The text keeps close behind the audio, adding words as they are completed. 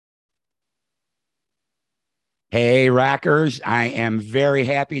Hey, Rockers. I am very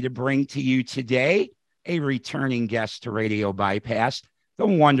happy to bring to you today a returning guest to Radio Bypass, the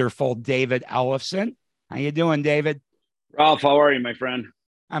wonderful David Ellefson. How you doing, David? Ralph, how are you, my friend?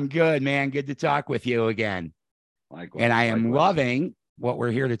 I'm good, man. Good to talk with you again. And Likewise, I am likewise. loving what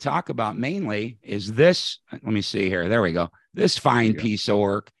we're here to talk about mainly is this. Let me see here. There we go. This There fine you go. piece of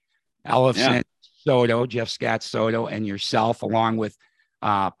work. Yeah. Ellefson, Soto, Jeff Scott Soto, and yourself, along with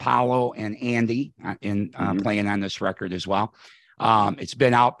Paulo and Andy in hmm playing on this record as well. It's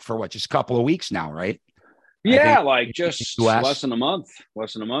been out for what, just a couple of weeks now, right? I Yeah, think like in the just US, less than a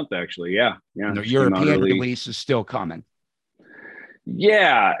month, actually. Yeah, yeah. and the Just came out European early. release is still coming.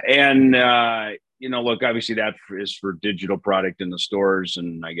 Yeah, and look, obviously that is for digital product in the stores,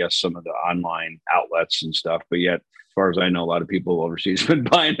 and I guess some of the online outlets and stuff. But yet, as far as I know, a lot of people overseas have been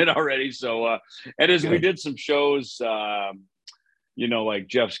buying it already. So, and as we Good. did some shows, like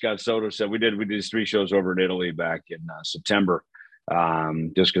Jeff Scott Soto said, we did these three shows over in Italy back in September,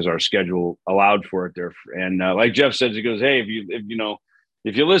 just because our schedule allowed for it there. And like Jeff says, he goes, "Hey, if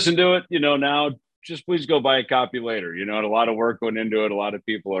you listen to it, now just please go buy a copy later. And a lot of work went into it. A lot of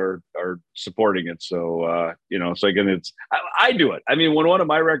people are supporting it. So it's like, and I do it. I mean, when one of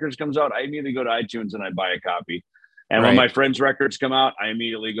my records comes out, I immediately go to iTunes and I buy a copy. And when Right. my friends' records come out, I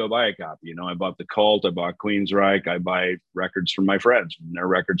immediately go buy a copy. I bought The Cult, I bought Queensryche, I buy records from my friends. When their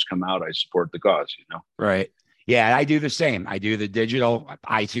records come out, I support the cause. Right. Yeah, I do the same. I do the digital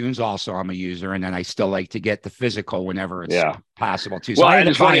iTunes also. I'm a user, and then I still like to get the physical whenever it's Yeah. possible too. So Well, I and end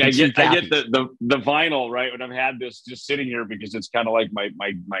up it's funny. buying I two get I get copies. the vinyl right when I've had this just sitting here because it's kind of like my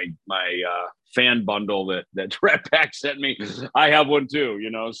fan bundle that Rat Pack sent me. I have one too.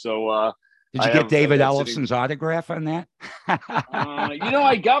 So Did I you get have David that sitting. Ellefson's autograph on that?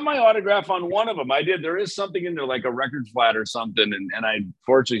 I got my autograph on one of them. I did. There is something in there like a record flat or something, and I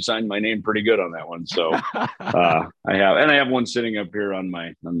fortunately signed my name pretty good on that one. So I have one sitting up here on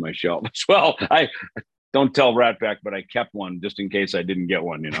my shelf as well. I don't tell Rat Pack, but I kept one just in case I didn't get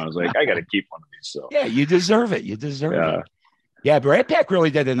one. I was like, I got to keep one of these. So Yeah, you deserve it. You deserve it. yeah, Yeah, Brad Pack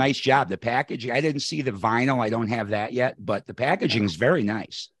really did a nice job. The packaging, I didn't see the vinyl. I don't have that yet, but the packaging yeah. is very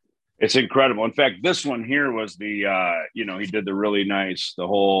nice. It's incredible. In fact, this one here was he did the really nice, the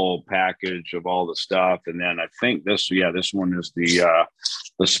whole package of all the stuff. And then I think this one is the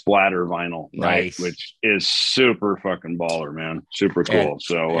splatter vinyl, right? Nice. Which is super fucking baller, man. Super That, cool.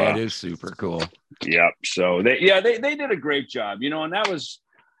 So, that is super cool. yeah. So they did a great job, and that was,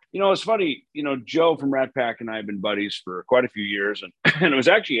 it's funny, Joe from Rat Pack and I have been buddies for quite a few years. And, and it was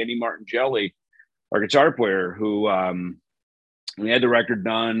actually Eddie Martin Jelly, our guitar player, who, we had the record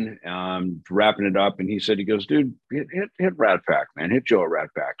done, wrapping it up, and he goes, dude, hit Rat Pack, man, hit Joe at Rat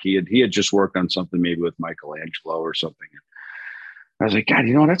Pack. He had just worked on something maybe with Michelangelo or something. I was like, God,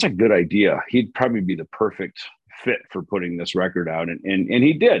 that's a good idea. He'd probably be the perfect fit for putting this record out, and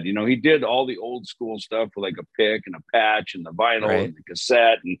he did. He did all the old school stuff with like a pick and a patch and the vinyl Right. and the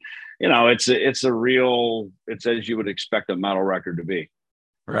cassette, and it's as you would expect a metal record to be.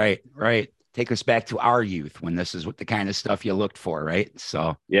 Right. Right. Take us back to our youth when this is what the kind of stuff you looked for. Right.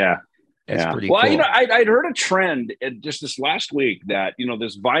 So Yeah. that's Yeah. pretty Well, cool. I'd heard a trend just this last week that,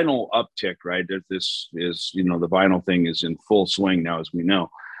 this vinyl uptick, right? That this is, the vinyl thing is in full swing now, as we know.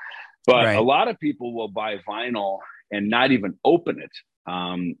 But a Right. lot of people will buy vinyl and not even open it.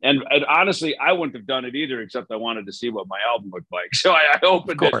 And honestly, I wouldn't have done it either, except I wanted to see what my album looked like. So I Of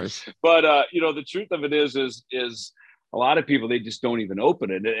opened it. course. But, the truth of it is a lot of people, they just don't even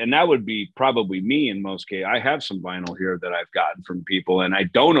open it. And that would be probably me in most cases. I have some vinyl here that I've gotten from people and I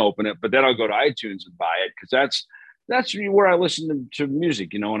don't open it, but then I'll go to iTunes and buy it because that's where I listen to music.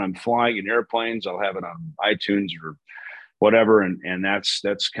 When I'm flying in airplanes, I'll have it on iTunes or whatever. And that's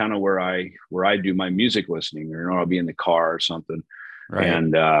kind of where I do my music listening, or I'll be in the car or something. Right.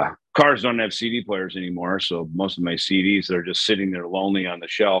 And cars don't have CD players anymore, so most of my CDs, they're just sitting there lonely on the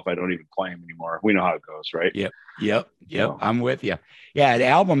shelf. I don't even play them anymore. We know how it goes, right? Yep. Yep. Yep. So I'm with you. Yeah. The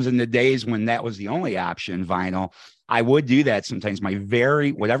albums in the days when that was the only option, vinyl, I would do that sometimes.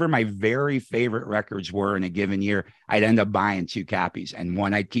 Whatever my very favorite records were in a given year, I'd end up buying two copies, and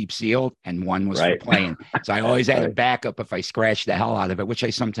one I'd keep sealed and one was for right, playing. So I always had a right, backup if I scratched the hell out of it, which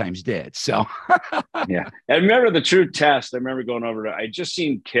I sometimes did. So yeah. And remember the true test. I remember going over to. I just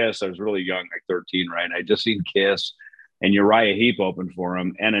seen Kiss. I was really young, like 13, right? And I just seen Kiss, and Uriah Heep opened for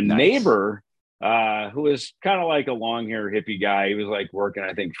him, and a nice. neighbor. Who was kind of like a long hair hippie guy. He was like working,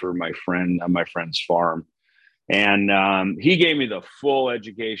 I think, for my friend on my friend's farm. And he gave me the full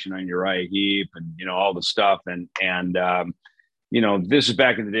education on Uriah Heep and all the stuff. And this is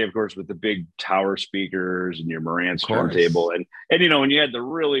back in the day, of course, with the big tower speakers and your Of Marantz course. turntable. And when you had the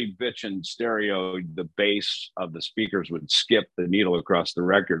really bitchin' stereo, the bass of the speakers would skip the needle across the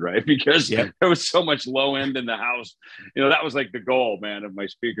record, right? Because Yep. there was so much low end in the house. That was like the goal, man, of my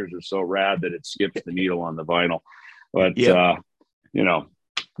speakers are so rad that it skips the needle on the vinyl. But, Yep.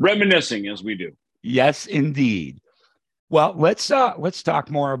 reminiscing as we do. Yes, indeed. Well, let's talk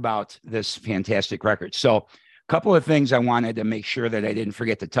more about this fantastic record. So, a couple of things I wanted to make sure that I didn't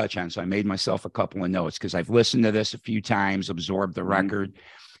forget to touch on. So I made myself a couple of notes because I've listened to this a few times, absorbed the record.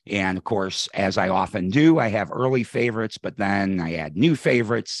 And of course, as I often do, I have early favorites, but then I add new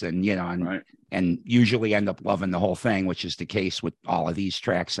favorites and, Right. and usually end up loving the whole thing, which is the case with all of these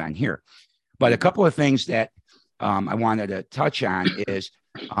tracks on here. But a couple of things that I wanted to touch on is,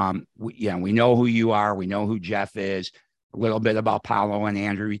 we know who you are. We know who Jeff is. A little bit about Paolo and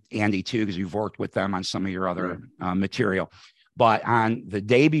Andy too, because you've worked with them on some of your other material. But on The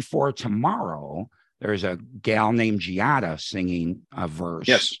Day Before Tomorrow, there's a gal named Giada singing a verse.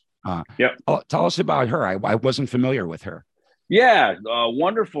 Yes. Yep. Tell us about her. I wasn't familiar with her. Yeah, a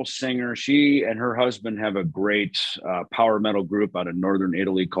wonderful singer. She and her husband have a great power metal group out of northern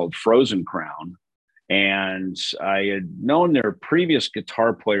Italy called Frozen Crown. And I had known their previous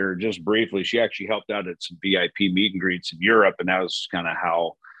guitar player just briefly. She actually helped out at some VIP meet and greets in Europe. And that was kind of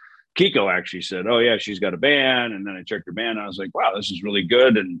how Kiko actually said, oh, yeah, she's got a band. And then I checked her band. And I was like, wow, this is really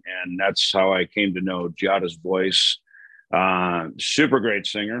good. And that's how I came to know Giada's voice. Super great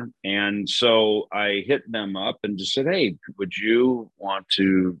singer. And so I hit them up and just said, hey, would you want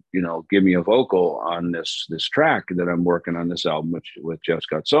to, give me a vocal on this track that I'm working on this album with Jeff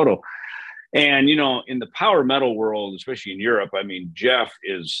Scott Soto? And, in the power metal world, especially in Europe, I mean, Jeff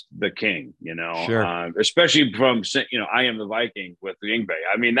is the king, Sure. Especially from, I Am the Viking with the Yngwie.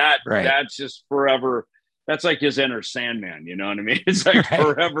 I mean, that's just forever. That's like his inner Sandman, you know what I mean? It's like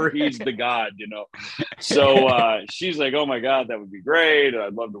forever he's the god, So she's like, oh my God, that would be great.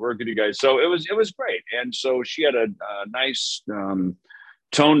 I'd love to work with you guys. So it was great. And so she had a nice tone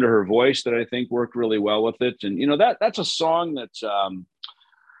to her voice that I think worked really well with it. And, that's a song that's,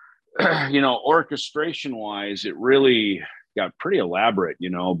 orchestration wise, it really got pretty elaborate,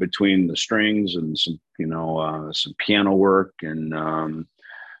 between the strings and some, some piano work and,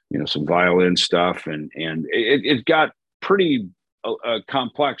 some violin stuff. And it got pretty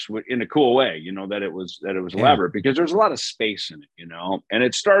complex in a cool way, that it was elaborate because there's a lot of space in it, and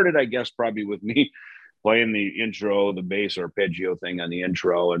it started, I guess, probably with me playing the intro, the bass arpeggio thing on the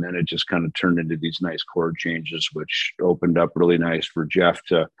intro. And then it just kind of turned into these nice chord changes, which opened up really nice for Jeff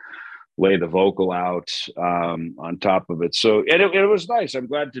to lay the vocal out on top of it. So it was nice. I'm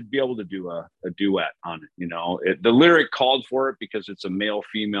glad to be able to do a duet on it. The lyric called for it because it's a male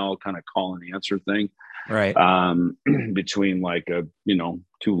female kind of call and answer thing. Right. Between like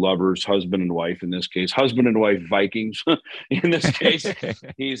two lovers, husband and wife, in this case, husband and wife Vikings. In this case,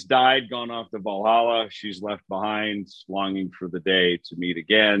 he's died, gone off to Valhalla. She's left behind, longing for the day to meet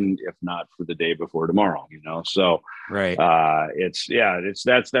again, if not for the day before tomorrow, So right. That's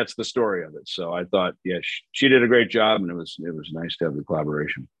the story of it. So I thought, she did a great job, and it was nice to have the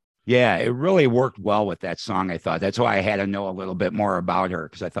collaboration. Yeah, it really worked well with that song. I thought that's why I had to know a little bit more about her,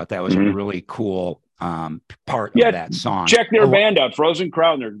 because I thought that was a really cool part of that song. Check their band out, Frozen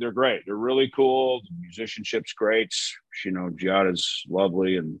Crown. They're great. They're really cool. The musicianship's great. Giada's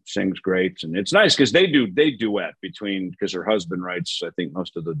lovely and sings great, and it's nice because they duet because her husband writes, I think,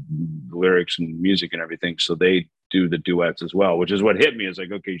 most of the lyrics and music and everything, so they do the duets as well, which is what hit me. Is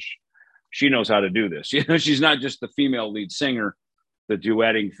like, okay, she knows how to do this. She's not just the female lead singer. The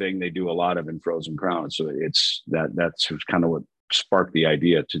duetting thing they do a lot of in Frozen Crown, so that's kind of what sparked the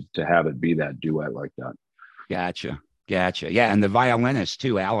idea to have it be that duet like that. Gotcha. Yeah, and the violinist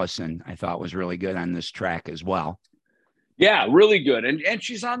too, Allison, I thought was really good on this track as well. Yeah, really good, and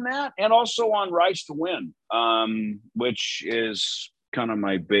she's on that, and also on Rise to Win, which is kind of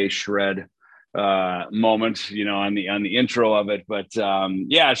my bass shred moment, on the intro of it. But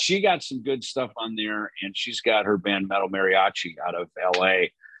she got some good stuff on there, and she's got her band Metal Mariachi out of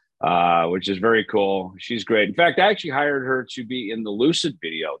LA, which is very cool. She's great. In fact, I actually hired her to be in the Lucid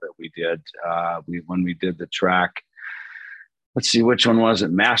video that we did when we did the track. Let's see, which one was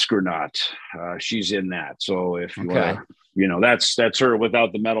it? Mask or Not. She's in that. So if you that's her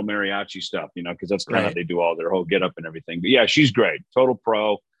without the Metal Mariachi stuff, because that's kind of how they do all their whole get up and everything. But yeah, she's great. Total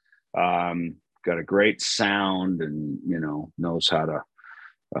pro. Got a great sound and, knows how to,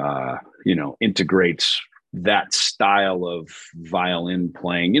 integrate that style of violin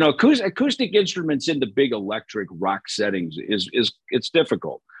playing. Acoustic instruments in the big electric rock settings it's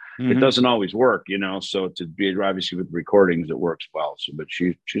difficult. it Mhm. doesn't always work, you know. So to be obviously with recordings, it works well. So, but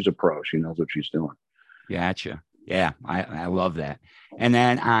she's a pro. She knows what she's doing. Gotcha. Yeah, I love that. And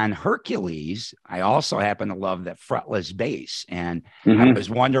then on Hercules, I also happen to love that fretless bass. And I Mm-hmm. was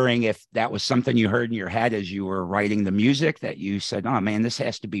wondering if that was something you heard in your head as you were writing the music that you said, oh man, this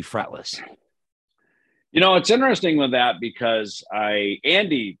has to be fretless. You know, it's interesting with that because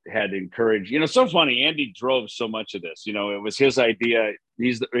Andy had encouraged, you know, so funny. Andy drove so much of this, you know, it was his idea.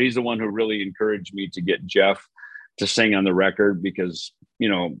 He's the one who really encouraged me to get Jeff to sing on the record because, you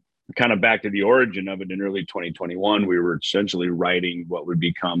know, kind of back to the origin of it in early 2021, we were essentially writing what would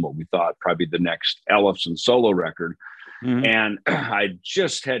become what we thought probably the next Ellefson solo record. Mhm. And I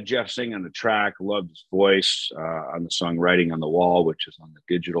just had Jeff sing on the track, loved his voice on the song Writing on the Wall, which is on the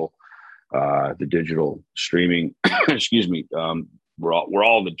digital streaming, excuse me, where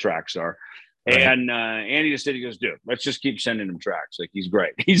all the tracks are. Right. And Andy just said, he goes, dude, let's just keep sending him tracks. Like he's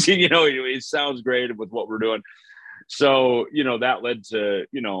great. He's, you know, he sounds great with what we're doing. So, you know, that led to,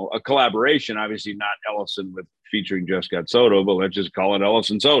 you know, a collaboration, obviously not Ellefson with featuring Jeff Scott Soto, but let's just call it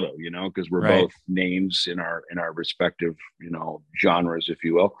Ellefson Soto, you know, because we're Right. both names in our respective, you know, genres, if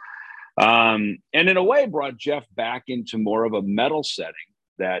you will. And in a way brought Jeff back into more of a metal setting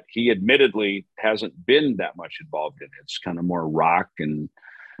that he admittedly hasn't been that much involved in. It's kind of more rock and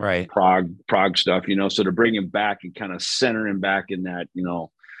Right. prog stuff, you know. So to bring him back and kind of center him back in that, you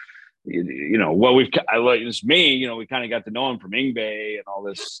know, well, I like it's me, you know, we kind of got to know him from Ingve and all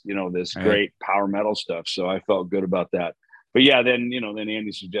this, you know, this Right. great power metal stuff. So I felt good about that. But yeah, then, you know, then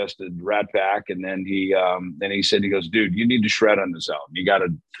Andy suggested Rat Pack, and then he said, he goes, dude, you need to shred on this album. You got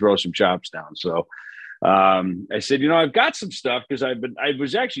to throw some chops down. So I said, you know, I've got some stuff because I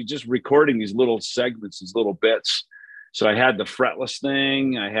was actually just recording these little segments, these little bits. So I had the fretless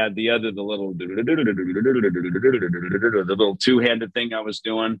thing. I had the little two-handed thing I was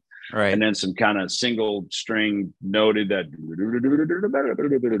doing, and Right. then some kind of single string noted that,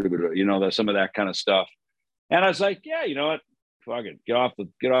 you know, some of that kind of stuff. And I was like, yeah, you know what? Fuck it. Get off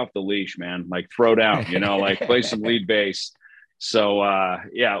the leash, man. Like throw down, you know, like play some lead bass. So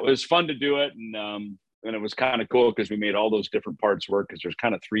yeah, it was fun to do it. And it was kind of cool because we made all those different parts work because there's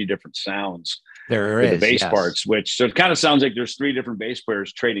kind of three different sounds There to the is, bass yes. parts, which so it kind of sounds like there's three different bass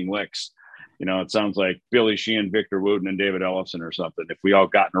players trading licks. You know, it sounds like Billy Sheehan, Victor Wooten, and David Ellefson or something. If we all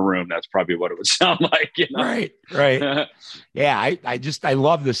got in a room, that's probably what it would sound like, you Right. Right. know? Yeah, I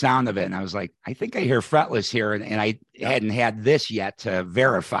love the sound of it. And I was like, I think I hear fretless here. And I Yeah. hadn't had this yet to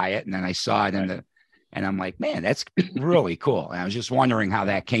verify it. And then I saw it Right. and I'm like, man, that's really cool. And I was just wondering how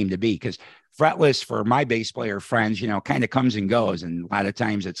that came to be because fretless for my bass player friends, you know, kind of comes and goes. And a lot of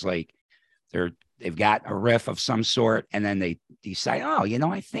times it's like they've got a riff of some sort and then they decide, oh, you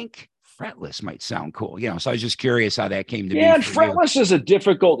know, I think fretless might sound cool. You know, so I was just curious how that came to be Yeah, and for you. fretless is a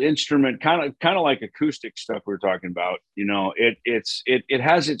difficult instrument, kind of like acoustic stuff we are talking about. You know, it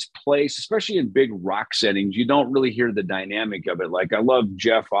has its place, especially in big rock settings. You don't really hear the dynamic of it. Like I love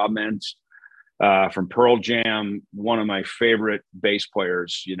Jeff Ament from Pearl Jam, one of my favorite bass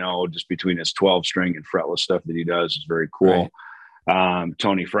players. You know, just between his 12 string and fretless stuff that he does is very cool. Right.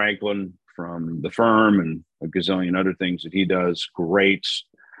 Tony Franklin from The Firm and a gazillion other things that he does, great.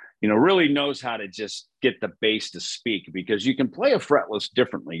 You know, really knows how to just get the bass to speak because you can play a fretless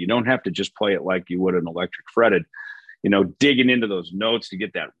differently. You don't have to just play it like you would an electric fretted. You know, digging into those notes to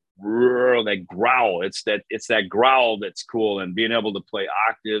get that that growl. It's that growl that's cool, and being able to play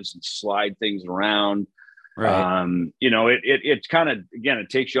octaves and slide things around. Right. You know, it kind of, again, it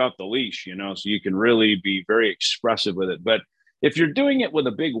takes you off the leash, you know, so you can really be very expressive with it. But if you're doing it with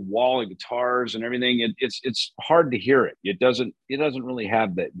a big wall of guitars and everything, it's hard to hear it. It doesn't really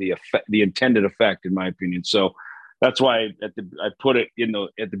have the effect, the intended effect, in my opinion. So that's why I put it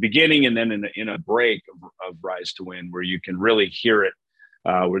at the beginning and then in a break of Rise to Win, where you can really hear it,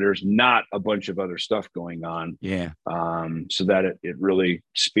 where there's not a bunch of other stuff going on, Yeah. so that it really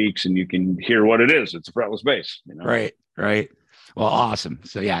speaks and you can hear what it is. It's a fretless bass, you know. Right. Right. Well, awesome.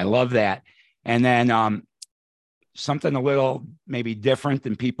 So yeah, I love that. And then something a little maybe different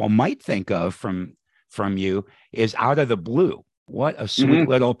than people might think of from you is Out of the Blue. What a sweet Mm-hmm.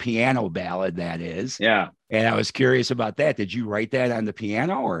 little piano ballad that is. Yeah. And I was curious about that. Did you write that on the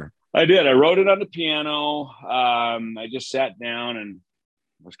piano or? I did. I wrote it on the piano. I just sat down and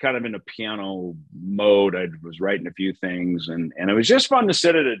was kind of in a piano mode. I was writing a few things, and it was just fun to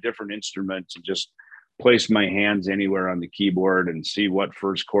sit at a different instrument and just place my hands anywhere on the keyboard and see what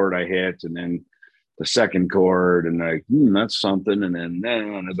first chord I hit, and then the second chord, and like, that's something. And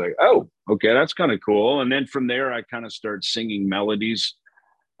then I was like, oh, okay, that's kind of cool. And then from there, I kind of started singing melodies,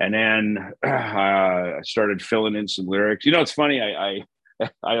 and then I started filling in some lyrics. You know, it's funny. I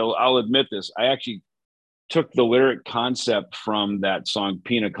I'll admit this. I actually took the lyric concept from that song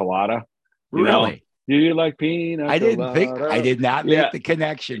Pina Colada. Really? Do you like pina I did not make the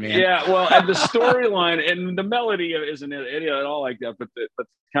connection, man. Yeah, well, and the storyline and the melody isn't it at all like that, but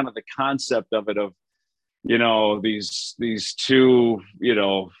kind of the concept of it, of these two,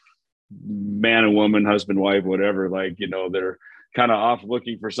 man and woman, husband, wife, whatever, like, they're kind of off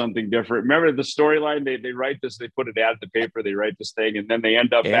looking for something different. Remember the storyline? They write this, they put it out in the paper, they write this thing, and then they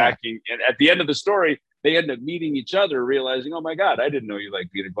end up backing. And at the end of the story, they end up meeting each other, realizing, oh my God, I didn't know you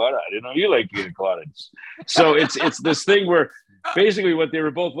like pina colada. I didn't know you like pina coladas. So it's this thing where basically what they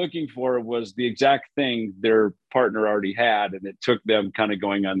were both looking for was the exact thing their partner already had, and it took them kind of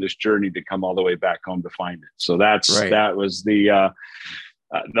going on this journey to come all the way back home to find it. So that was the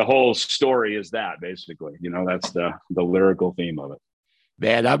whole story is that, basically, that's the lyrical theme of it.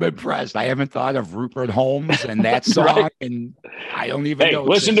 Man, I'm impressed. I haven't thought of Rupert Holmes and that song, right. And I don't even know.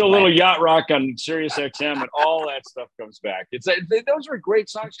 Listen to a little yacht rock on Sirius XM, and all that stuff comes back. Those were great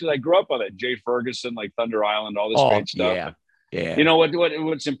songs because I grew up on that. Jay Ferguson, like Thunder Island, all this great stuff. Yeah.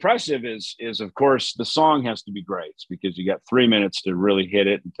 What's impressive is of course the song has to be great, because you got 3 minutes to really hit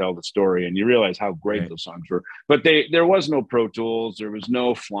it and tell the story, and you realize how great those songs were. But there was no Pro Tools, there was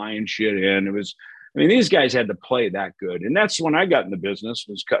no flying shit in. These guys had to play that good, and that's when I got in the business,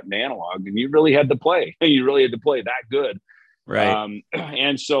 was cutting analog, and you really had to play. You really had to play that good, right?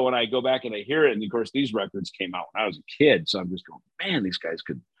 And so when I go back and I hear it, and of course these records came out when I was a kid, so I'm just going, man, these guys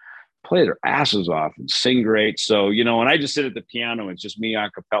could play their asses off and sing great. So, when I just sit at the piano, it's just me a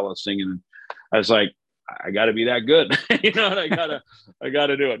cappella singing. I was like, I got to be that good, and I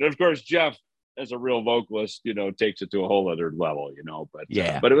gotta do it. And of course, Jeff, as a real vocalist, takes it to a whole other level, but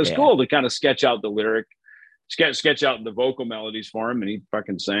it was cool to kind of sketch out the lyric, sketch out the vocal melodies for him. And he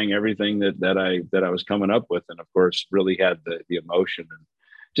fucking sang everything that I was coming up with. And of course, really had the emotion, and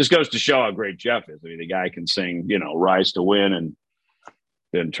just goes to show how great Jeff is. The guy can sing, Rise to Win, and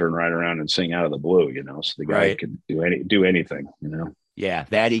then turn right around and sing Out of the Blue, so the guy can do anything, Yeah,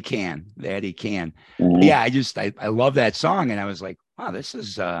 that he can. Mm-hmm. Yeah, I love that song. And I was like, wow, this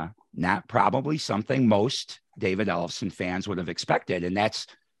is not probably something most David Ellefson fans would have expected. And that's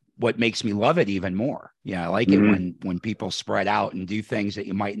what makes me love it even more. I like mm-hmm. it when people spread out and do things that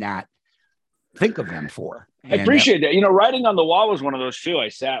you might not think of them for. I appreciate that. Writing on the Wall was one of those too. I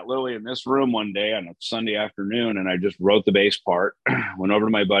sat literally in this room one day on a Sunday afternoon, and I just wrote the bass part, went over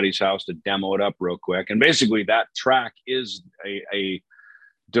to my buddy's house to demo it up real quick. And basically that track is a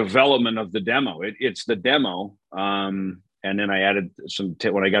development of the demo. It's the demo. And then I added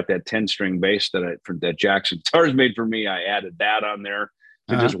when I got that 10-string bass that Jackson Guitars made for me, I added that on there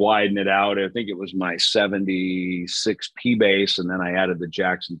to just widen it out. I think it was my 76 P bass, and then I added the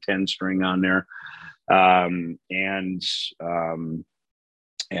Jackson 10-string on there. You're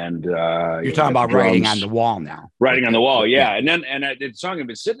talking about writing on the wall now. Writing on the wall, yeah. And the song had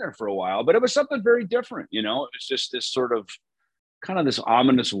been sitting there for a while, but it was something very different. It was just this sort of kind of this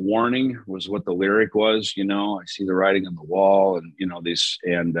ominous warning was what the lyric was. I see the writing on the wall, and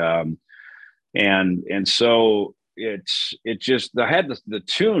and so it just, I had the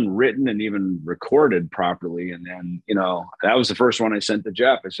tune written and even recorded properly. And then, that was the first one I sent to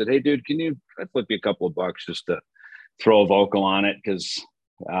Jeff. I said, hey dude, I flip you a couple of bucks just to throw a vocal on it.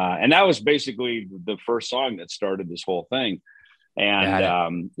 And that was basically the first song that started this whole thing.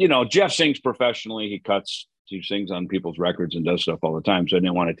 And, Jeff sings professionally. He sings on people's records and does stuff all the time. So I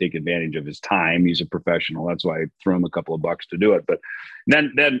didn't want to take advantage of his time. He's a professional. That's why I threw him a couple of bucks to do it. But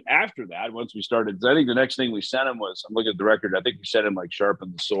then after that, once we started, I think the next thing we sent him was, I'm looking at the record, I think we sent him like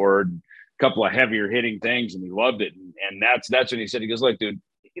Sharpen the Sword, and a couple of heavier hitting things, and he loved it. And that's when he said, he goes, look, dude,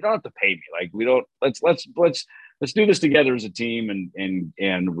 you don't have to pay me. Like, we don't, let's do this together as a team. And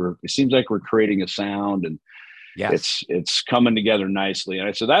it seems like we're creating a sound, and yes, it's coming together nicely. And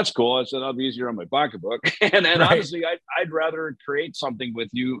I said, that's cool. I said, I'll be easier on my pocketbook. and honestly, I'd rather create something with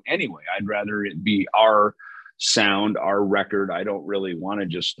you anyway. I'd rather it be our sound, our record. I don't really want to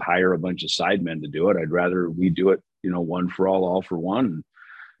just hire a bunch of sidemen to do it. I'd rather we do it, one for all for one.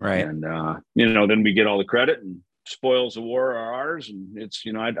 Right. And, then we get all the credit, and spoils of war are ours. And it's,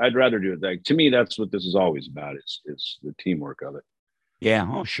 I'd rather do it. Like, to me, that's what this is always about. It's the teamwork of it. Yeah.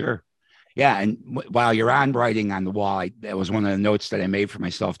 Oh, sure. Yeah. And while you're on writing on the wall, that was one of the notes that I made for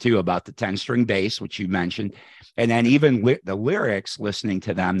myself too, about the 10-string bass, which you mentioned. And then even the lyrics, listening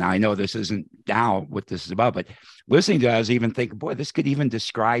to them. Now, I know this isn't now what this is about, but listening to it, I was even thinking, boy, this could even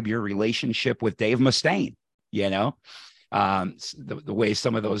describe your relationship with Dave Mustaine, The way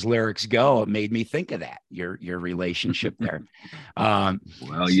some of those lyrics go, it made me think of that, your relationship there.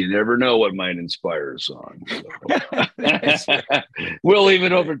 Well, you never know what might inspire a song. So. Right. We'll leave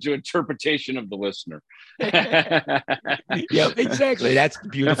it over to interpretation of the listener. Yeah, exactly. That's the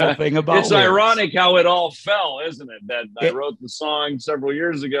beautiful thing about it's lyrics. Ironic how it all fell, isn't it? That I wrote the song several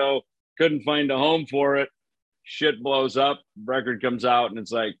years ago, couldn't find a home for it. Shit blows up, record comes out, and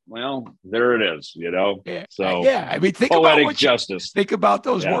it's like, well, there it is, you know. Yeah. So yeah, I mean, think poetic about justice. Think about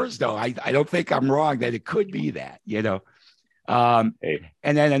those words, though. I don't think I'm wrong that it could be that, you know. And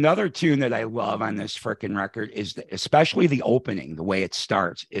then another tune that I love on this freaking record is especially the opening, the way it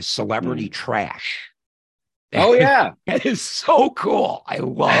starts, is Celebrity Trash. Oh yeah, that is so cool. I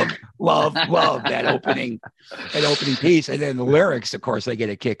love that opening piece, and then the lyrics, of course, I get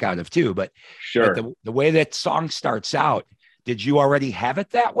a kick out of too. But sure, but the way that song starts out, did you already have it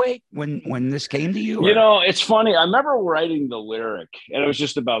that way when this came to you? You know, it's funny. I remember writing the lyric, and it was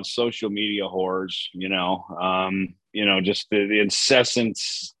just about social media whores. Just the incessant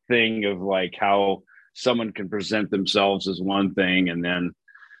thing of like how someone can present themselves as one thing, and then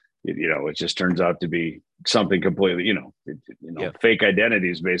it just turns out to be something completely, fake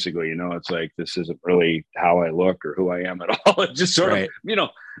identities, basically. It's like, this isn't really how I look or who I am at all. It's just sort of,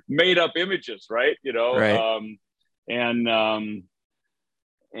 made up images, right? Right. And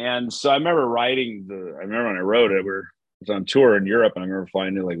so I remember when I wrote it, I was on tour in Europe, and I remember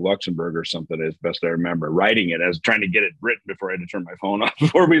flying to like Luxembourg or something, as best I remember, writing it. I was trying to get it written before I had to turn my phone off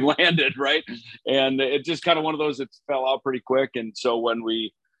before we landed, right? And it just kind of one of those that fell out pretty quick. And so when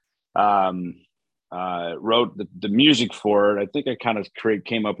we wrote the music for it, I think I kind of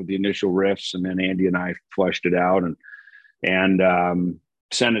came up with the initial riffs, and then Andy and I fleshed it out and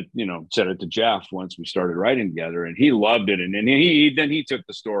sent it to Jeff once we started writing together, and he loved it. And then he took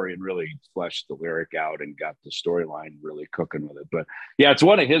the story and really fleshed the lyric out and got the storyline really cooking with it. But yeah, it's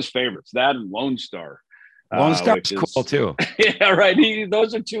one of his favorites, that and Lone Star. Lone Star's cool too. Yeah, right.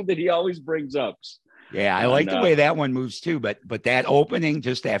 Those are two that he always brings up. Yeah, I like the way that one moves too, but that opening,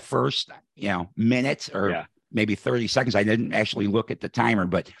 just that first, minutes or maybe 30 seconds. I didn't actually look at the timer,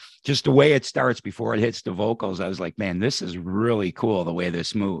 but just the way it starts before it hits the vocals, I was like, man, this is really cool the way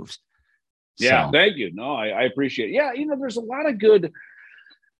this moves. Yeah, thank you. No, I appreciate it. Yeah, there's a lot of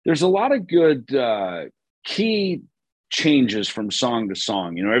good key changes from song to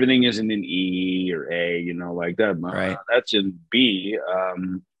song. Everything isn't in E or A, like that. Right. That's in B.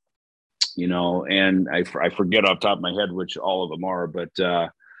 And I forget off the top of my head which all of them are, but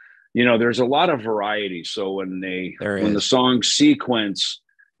there's a lot of variety. So when the song sequence,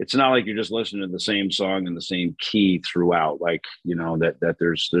 it's not like you're just listening to the same song in the same key throughout. Like, that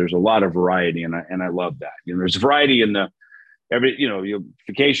there's a lot of variety, and I love that. There's variety in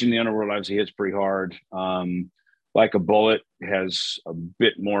Vacation in the Underworld obviously hits pretty hard. Like a Bullet has a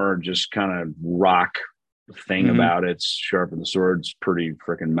bit more just kind of rock thing about it. Sharpen the Sword's pretty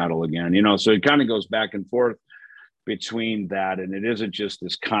freaking metal again, so it kind of goes back and forth between that, and it isn't just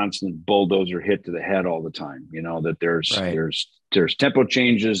this constant bulldozer hit to the head all the time. That there's tempo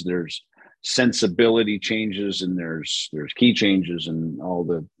changes, there's sensibility changes, and there's key changes, and all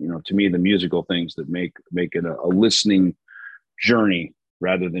the to me the musical things that make it a listening journey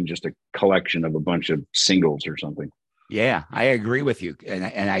rather than just a collection of a bunch of singles or something. Yeah, I agree with you.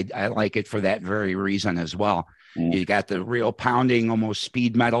 And I like it for that very reason as well. You got the real pounding, almost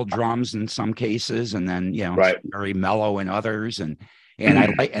speed metal drums in some cases, and then, very mellow in others. And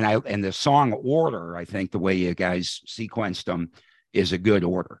the song order, I think the way you guys sequenced them is a good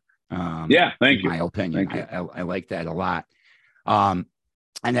order. Thank you. In my opinion, I like that a lot. And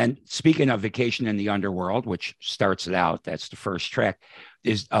then speaking of Vacation in the Underworld, which starts it out, that's the first track,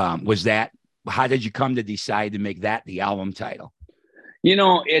 how did you come to decide to make that the album title?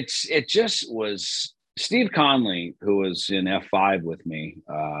 It just was Steve Conley, who was in F5 with me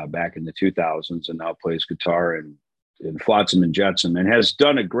back in the 2000s and now plays guitar in Flotsam and Jetsam, and has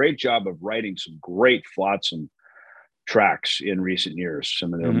done a great job of writing some great Flotsam tracks in recent years.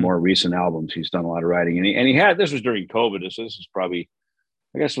 Some of their more recent albums, he's done a lot of writing. And he had, this was during COVID, so this is probably,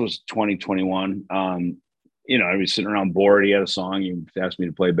 I guess it was 2021. I was sitting around bored. He had a song. He asked me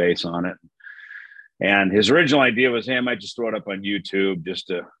to play bass on it. And his original idea was, hey, I might just throw it up on YouTube just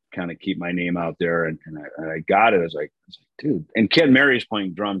to kind of keep my name out there. And I got it. I was like, dude. And Ken Mary is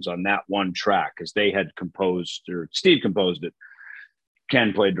playing drums on that one track because they had composed, or Steve composed it.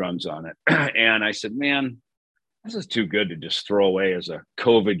 Ken played drums on it. And I said, man, this is too good to just throw away as a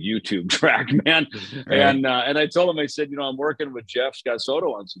COVID YouTube track, man. Right. And I told him, I said, I'm working with Jeff Scott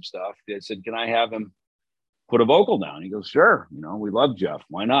Soto on some stuff. I said, can I have him put a vocal down. He goes, sure. We love Jeff.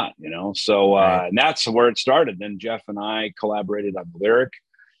 Why not? So, Right. and that's where it started. Then Jeff and I collaborated on the lyric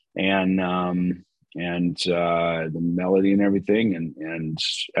and the melody and everything. And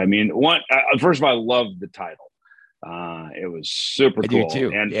I mean, first of all, I love the title. It was super I cool. do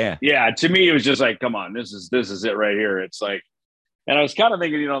too. And yeah, to me, it was just like, come on, this is it right here. It's like, and I was kind of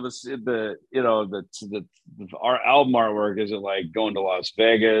thinking, our album artwork, is it like going to Las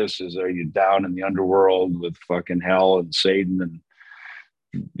Vegas? Are you down in the underworld with fucking hell and Satan and,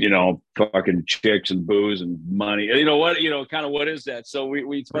 fucking chicks and booze and money? Kind of what is that? So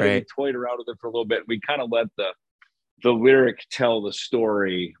we toyed around with it for a little bit. We kind of let the lyric tell the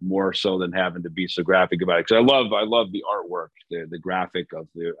story more so than having to be so graphic about it. Because I love the artwork, the graphic of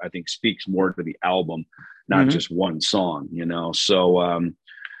I think speaks more to the album, not just one song, So,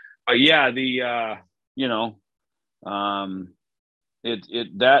 yeah,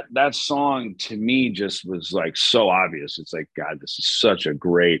 that song to me just was like so obvious. It's like, God, this is such a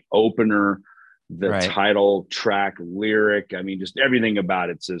great opener. The title track lyric, I mean, just everything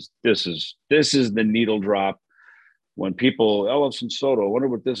about it says this is the needle drop. When people, Ellefson Soto, I wonder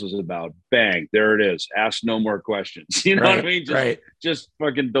what this is about. Bang, there it is. Ask no more questions. You know what I mean? Just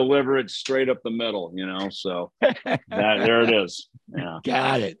fucking deliver it straight up the middle, So there it is. Yeah.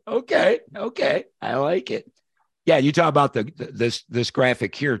 Got it. Okay. I like it. Yeah, you talk about this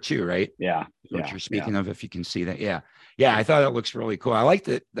graphic here too, right? Yeah. What you're speaking of, if you can see that. Yeah. I thought it looks really cool. I like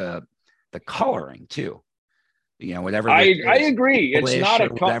the coloring too. Whatever. I agree. It's not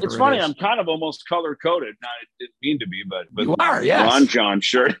it's funny. It I'm kind of almost color coded. Not, I didn't mean to be, but you are. Yes. Ron John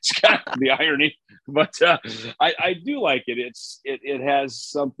shirt. It's kind of the irony, but I do like it. It has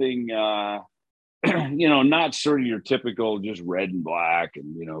something, not sort of your typical just red and black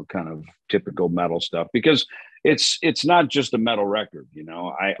and kind of typical metal stuff, because it's not just a metal record.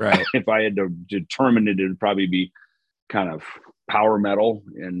 If I had to determine it, it'd probably be kind of power metal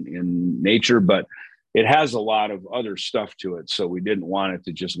in nature, but it has a lot of other stuff to it. So we didn't want it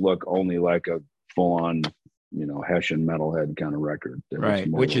to just look only like a full on, Hessian metalhead kind of record.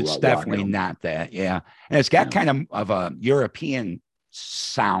 Right. Which it's definitely not that. Yeah. And it's got kind of a European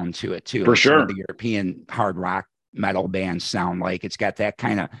sound to it too. For sure. The European hard rock metal bands sound like. It's got that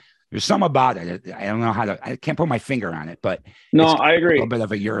kind of, there's some about it. I don't know I can't put my finger on it, but no, I agree. A little bit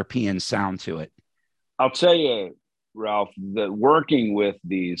of a European sound to it. I'll tell you, Ralph, that working with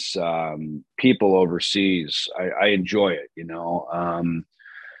these people overseas, I enjoy it, and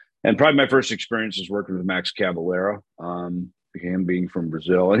probably my first experience is working with Max Cavalera, him being from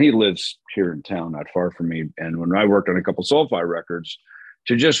Brazil, and he lives here in town, not far from me. And when I worked on a couple Soulfly records,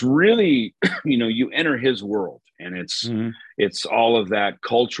 to just really, you enter his world, and it's all of that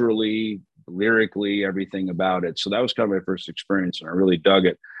culturally, lyrically, everything about it. So that was kind of my first experience, and I really dug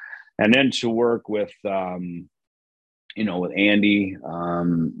it. And then to work with with Andy,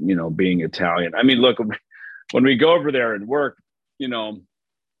 being Italian. I mean, look, when we go over there and work,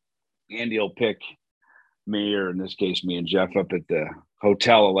 Andy will pick me, or in this case, me and Jeff, up at the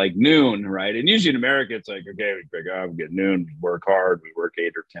hotel at like noon, right? And usually in America, it's like, okay, we pick up, we get noon, we work hard, we work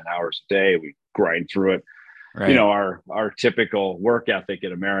 8 or 10 hours a day, we grind through it. Right. Our typical work ethic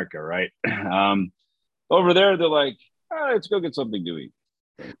in America, right? Over there, they're like, let's go get something to eat.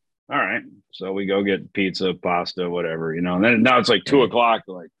 All right. So we go get pizza, pasta, whatever, and then now it's like 2:00.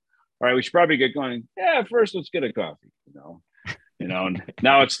 They're like, all right, we should probably get going. Yeah, first let's get a coffee, and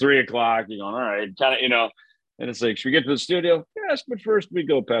now it's 3:00. You're going, all right, kind of, and it's like, should we get to the studio? Yes, but first we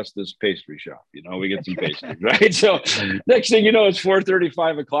go past this pastry shop, we get some pastries, right? So next thing you know, it's 4:30,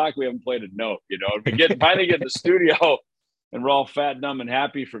 5:00. We haven't played a note, we finally get in the studio, and we're all fat, dumb, and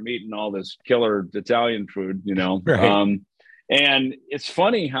happy from eating all this killer Italian food, Right. And it's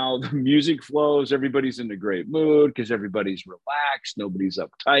funny how the music flows. Everybody's in a great mood because everybody's relaxed. Nobody's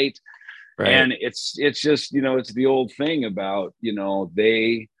uptight. Right. And it's just, it's the old thing about,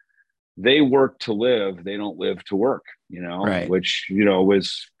 they work to live. They don't live to work, right. Which,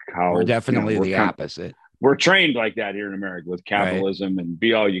 was how we're definitely the opposite. We're trained like that here in America with capitalism, right. And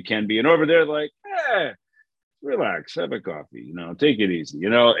be all you can be. And over there, like, relax, have a coffee, take it easy,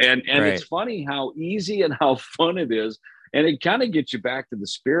 and right. It's funny how easy and how fun it is. And it kind of gets you back to the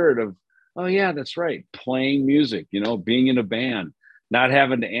spirit of, oh yeah, that's right. Playing music, being in a band, not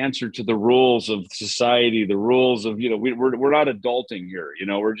having to answer to the rules of society, the rules of, we're not adulting here,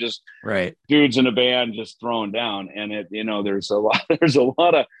 we're just right. dudes in a band just throwing down. And it, there's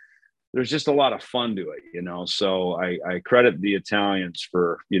just a lot of fun to it, so I credit the Italians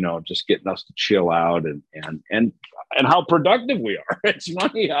for, just getting us to chill out and how productive we are. It's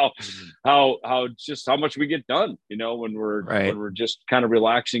funny how much we get done, when we're, right. when we're just kind of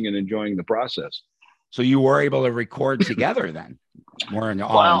relaxing and enjoying the process. So you were able to record together then? We're in all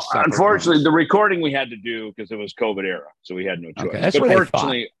in Well, separate unfortunately, rooms. the recording we had to do because it was COVID era, so we had no choice. Okay, that's But what I thought.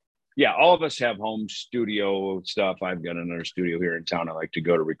 fortunately, yeah, all of us have home studio stuff. I've got another studio here in town. I like to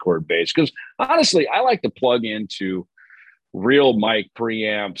go to record bass because honestly, I like to plug into real mic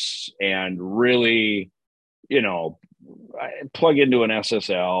preamps and really, you know, plug into an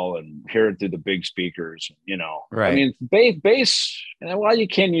SSL and hear it through the big speakers. You know, I Right. mean, bass. Well, you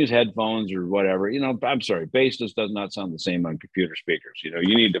can use headphones or whatever. You know, I'm sorry, bass just does not sound the same on computer speakers. You know,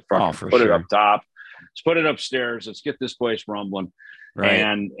 you need to fucking for put it sure. up top. Let's put it upstairs. Let's get this place rumbling. Right.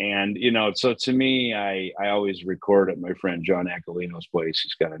 And you know, so to me, I always record at my friend John Acolino's place.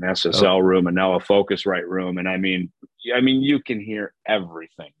 He's got an SSL room and now a Focusrite room, and I mean, you can hear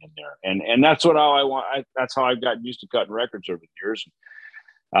everything in there, and that's what I want. That's how I've gotten used to cutting records over the years.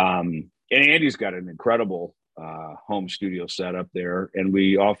 And Andy's got an incredible home studio set up there, and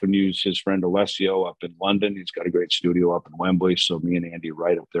we often use his friend Alessio up in London. He's got a great studio up in Wembley, so me and Andy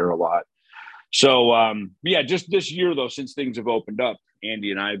write up there a lot. So, yeah, just this year, though, since things have opened up,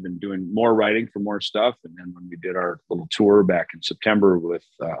 Andy and I have been doing more writing for more stuff. And then when we did our little tour back in September with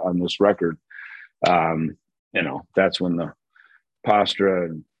on this record, you know, that's when the pasta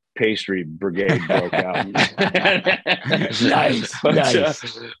and pastry brigade broke out. Nice. But,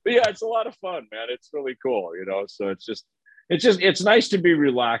 Nice. but yeah, it's a lot of fun, man. It's really cool, you know. So it's nice to be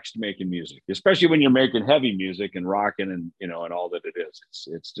relaxed making music, especially when you're making heavy music and rocking and, you know, and all that it is.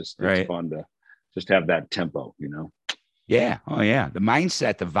 It's fun to just have that tempo, you know? Yeah. Oh yeah. The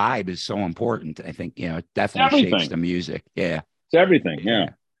mindset, the vibe is so important. I think, you know, it definitely shapes the music. Yeah. It's everything. Yeah.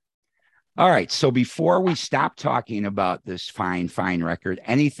 All right. So before we stop talking about this fine record,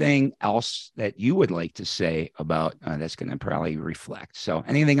 anything else that you would like to say about that's going to probably reflect. So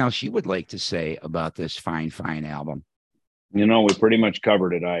anything else you would like to say about this fine album? You know, we pretty much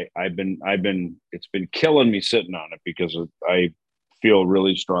covered it. I've been it's been killing me sitting on it because I feel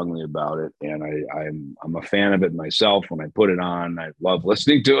really strongly about it, and I'm a fan of it myself. When I put it on, I love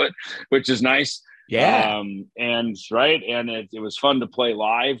listening to it, which is nice. Yeah. And it was fun to play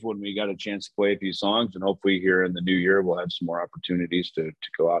live when we got a chance to play a few songs, and hopefully here in the new year we'll have some more opportunities to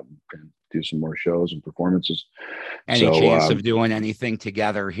go out and do some more shows and performances. Any chance of doing anything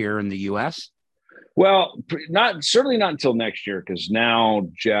together here in the US? Well, certainly not until next year, because now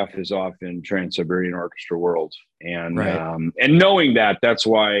Jeff is off in Trans-Siberian Orchestra World, and and knowing that, that's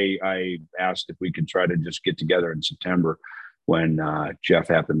why I asked if we could try to just get together in September when Jeff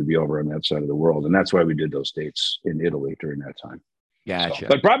happened to be over on that side of the world, and that's why we did those dates in Italy during that time. Gotcha. So,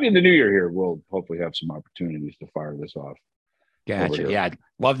 but probably in the new year here, we'll hopefully have some opportunities to fire this off. Gotcha. Yeah, I'd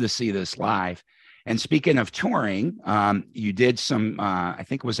love to see this live. And speaking of touring, you did some. I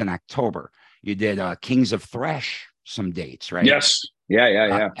think it was in October. You did Kings of Thresh some dates, right? Yes.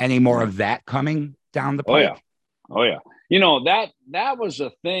 Yeah. Any more of that coming down the pipe? Oh yeah. You know, that was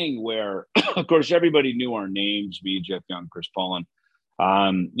a thing where, of course, everybody knew our names, me, Jeff Young, Chris Poland.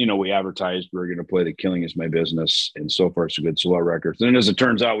 You know, we advertised we were going to play the Killing Is My Business and So Far So Good Slow records. And as it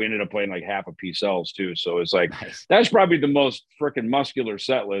turns out, we ended up playing like half a piece else too. So it's like, that's probably the most freaking muscular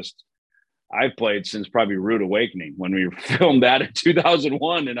set list I've played since probably Rude Awakening, when we filmed that in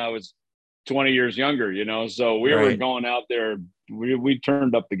 2001 and I was 20 years younger, you know? So we were going out there. We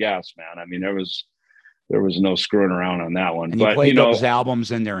turned up the gas, man. I mean, there was no screwing around on that one. And you played those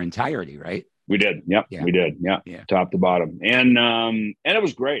albums in their entirety, right? We did. Yep. Yeah. We did. Yeah. Top to bottom. And it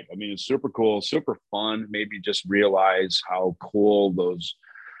was great. I mean, it's super cool, super fun. Maybe just realize how cool those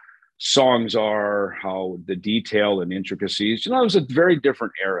songs are, how the detail and intricacies, you know, it was a very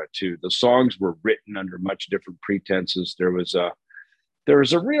different era too. The songs were written under much different pretenses. There was a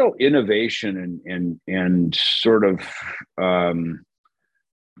real innovation and sort of, I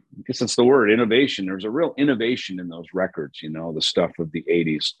guess that's the word, innovation. There's a real innovation in those records, you know, the stuff of the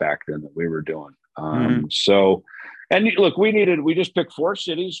 80s back then that we were doing. So, and look, we just picked 4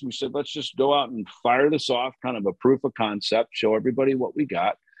 cities. We said, let's just go out and fire this off, kind of a proof of concept, show everybody what we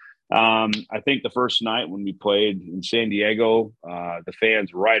got. I think the first night when we played in San Diego, the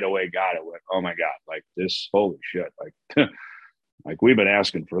fans right away got it. Went, oh my God, like this, holy shit. Like, like we've been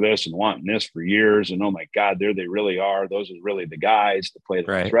asking for this and wanting this for years. And oh my God, there they really are. Those are really the guys to play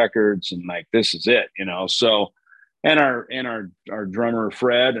those records. And like, this is it, you know? So, and our drummer,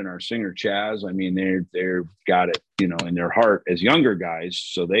 Fred, and our singer, Chaz, I mean, they've got it, you know, in their heart as younger guys.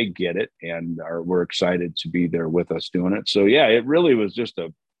 So they get it and we're excited to be there with us doing it. So yeah, it really was just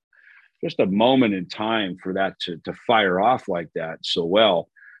a moment in time for that to fire off like that so well.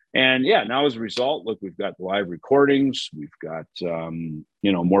 And yeah, now as a result, look, we've got live recordings. We've got, you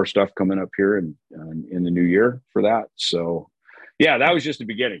know, more stuff coming up here in the new year for that. So yeah, that was just the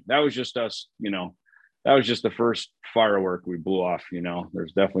beginning. That was just us, you know, that was just the first firework we blew off.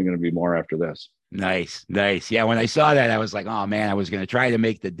 There's definitely going to be more after this. Nice. Yeah, when I saw that, I was like, oh man, I was going to try to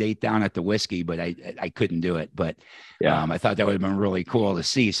make the date down at the whiskey, but I couldn't do it. But yeah, I thought that would have been really cool to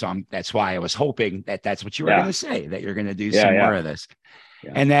see. So that's why I was hoping that that's what you were going to say, that you're going to do some more of this.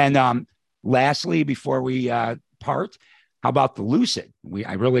 Yeah. And then lastly, before we part, how about the Lucid?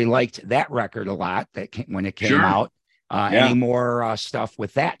 I really liked that record a lot when it came out. Any more stuff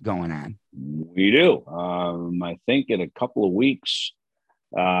with that going on? We do. I think in a couple of weeks,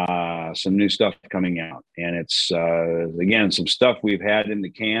 some new stuff coming out, and it's again some stuff we've had in the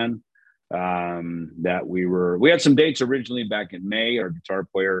can that we had some dates originally back in May. Our guitar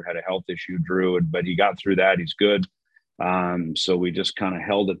player had a health issue, Drew, but he got through that. He's good. So we just kind of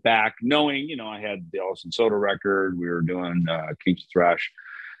held it back, knowing I had the Ellefson Soto record. We were doing Kings of Thrash.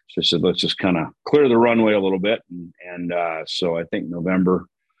 So I said, let's just kind of clear the runway a little bit. And so I think November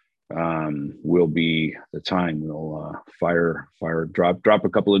will be the time we'll drop a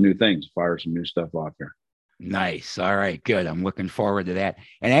couple of new things, fire some new stuff off here. Nice. All right, good. I'm looking forward to that.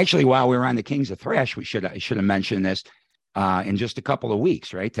 And actually, while we were on the Kings of Thrash, I should have mentioned this in just a couple of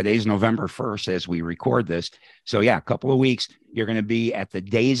weeks, right? Today's November 1st as we record this. So yeah, a couple of weeks, you're going to be at the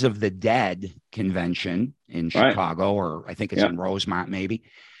Days of the Dead convention in Chicago, or I think it's in Rosemont, maybe.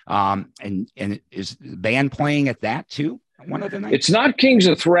 And is the band playing at that too? One of the nights? It's not Kings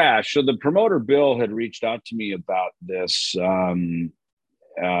of Thrash. So the promoter Bill had reached out to me about this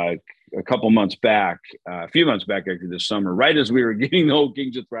a couple months back, a few months back actually this summer, right as we were getting the whole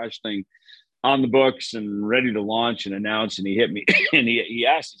Kings of Thrash thing on the books and ready to launch and announce. And he hit me and he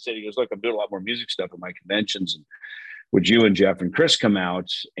goes, look, I'm doing a lot more music stuff at my conventions, and would you and Jeff and Chris come out?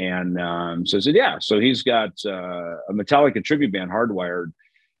 And so I said, yeah. So he's got a Metallica tribute band, Hardwired,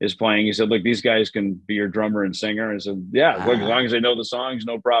 is playing. He said, look, these guys can be your drummer and singer. I said, yeah, look, as long as they know the songs,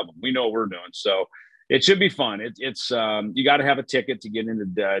 no problem. We know what we're doing. So it should be fun. It's you got to have a ticket to get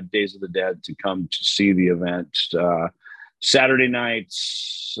into Days of the Dead to come to see the event. Saturday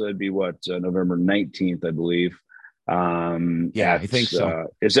nights, it'd be November 19th, I believe. I think so.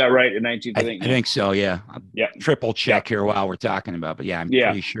 Is that right? The 19th, I think so. Yeah. Triple check here while we're talking about, but I'm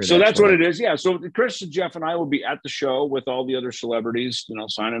pretty sure. So that's what it is. Yeah. So Chris and Jeff and I will be at the show with all the other celebrities,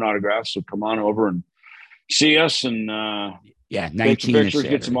 signing autographs. So come on over and see us and 19 pictures,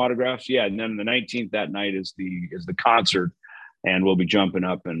 get some autographs. Yeah. And then the 19th that night is the concert. And we'll be jumping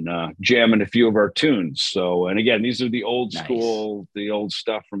up and jamming a few of our tunes. So, and again, these are the old school, the old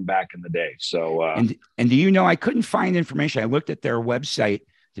stuff from back in the day. So, and do you know, I couldn't find information. I looked at their website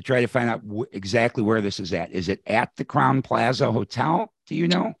to try to find out exactly where this is at. Is it at the Crowne Plaza Hotel? Do you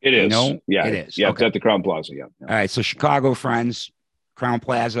know? It is. Yeah, it is. Yeah, okay. It's at the Crowne Plaza. Yeah. All right. So Chicago friends, Crowne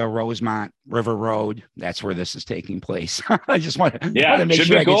Plaza, Rosemont, River Road. That's where this is taking place. I just want to make sure I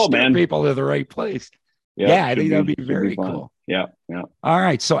can steer people to the right place. Yeah, I think that'd be very cool. Yeah. All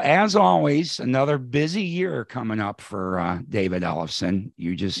right. So as always, another busy year coming up for David Ellefson.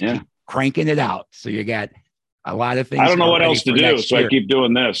 You just keep cranking it out. So you got a lot of things. I don't know what else to do, so I keep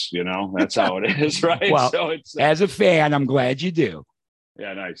doing this. That's how it is, right? Well, so it's as a fan, I'm glad you do.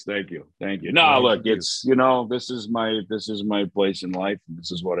 Yeah, nice. Thank you. No, look, it's this is my place in life, and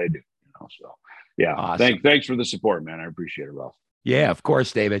this is what I do. So yeah, awesome. Thanks for the support, man. I appreciate it, Ralph. Yeah, of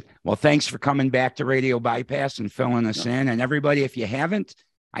course, David. Well, thanks for coming back to Radio Bypass and filling us in. And everybody, if you haven't,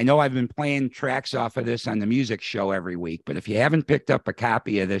 I know I've been playing tracks off of this on the music show every week, but if you haven't picked up a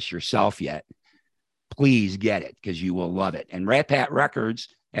copy of this yourself yet, please get it because you will love it. And Rat Pat Records,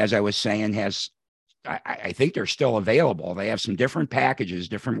 as I was saying, I think they're still available. They have some different packages,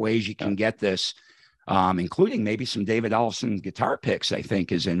 different ways you can get this, including maybe some David Ellefson guitar picks, I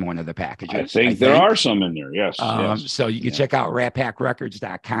think is in one of the packages. I think there are some in there. Yes. So you can check out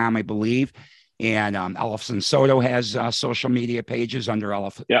ratpackrecords.com, I believe. And Ellefson Soto has social media pages under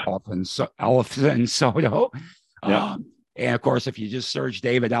Ellefson Soto. And of course, if you just search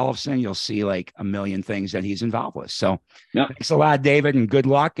David Ellefson, you'll see like a million things that he's involved with. So thanks a lot, David, and good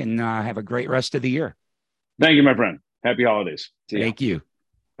luck and have a great rest of the year. Thank you, my friend. Happy holidays. Thank you.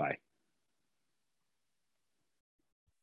 Bye.